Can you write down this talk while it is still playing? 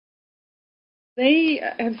They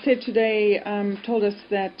have said today, told us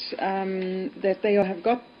that that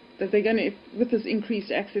they're going to, with this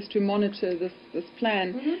increased access to monitor this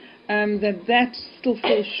plan, that still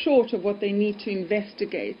falls short of what they need to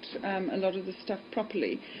investigate a lot of the stuff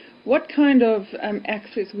properly. What kind of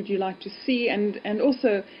access would you like to see? And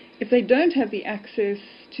also, if they don't have the access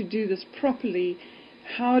to do this properly,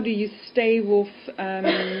 how do you stave off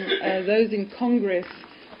those in Congress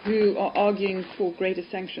who are arguing for greater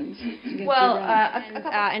sanctions against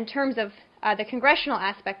Iran? In terms of the congressional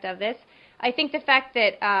aspect of this, I think the fact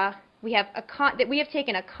that we have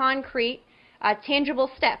taken a concrete, tangible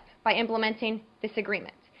step by implementing this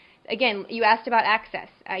agreement. Again, you asked about access.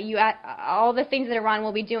 All the things that Iran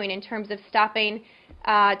will be doing in terms of stopping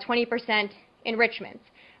 20% enrichments.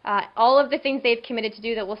 All of the things they've committed to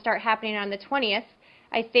do that will start happening on the 20th,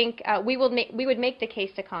 I think we would make the case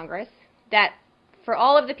to Congress that for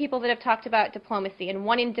all of the people that have talked about diplomacy and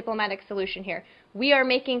wanting a diplomatic solution here, we are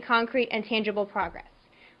making concrete and tangible progress.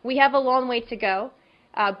 We have a long way to go,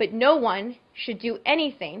 but no one should do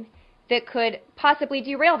anything that could possibly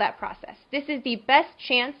derail that process. This is the best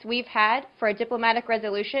chance we've had for a diplomatic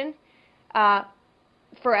resolution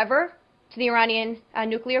forever to the Iranian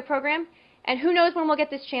nuclear program, and who knows when we'll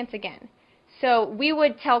get this chance again. So we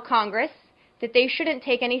would tell Congress that they shouldn't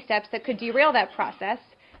take any steps that could derail that process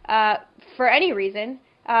for any reason,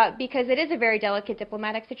 because it is a very delicate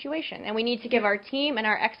diplomatic situation, and we need to give our team and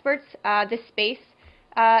our experts the space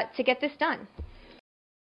to get this done.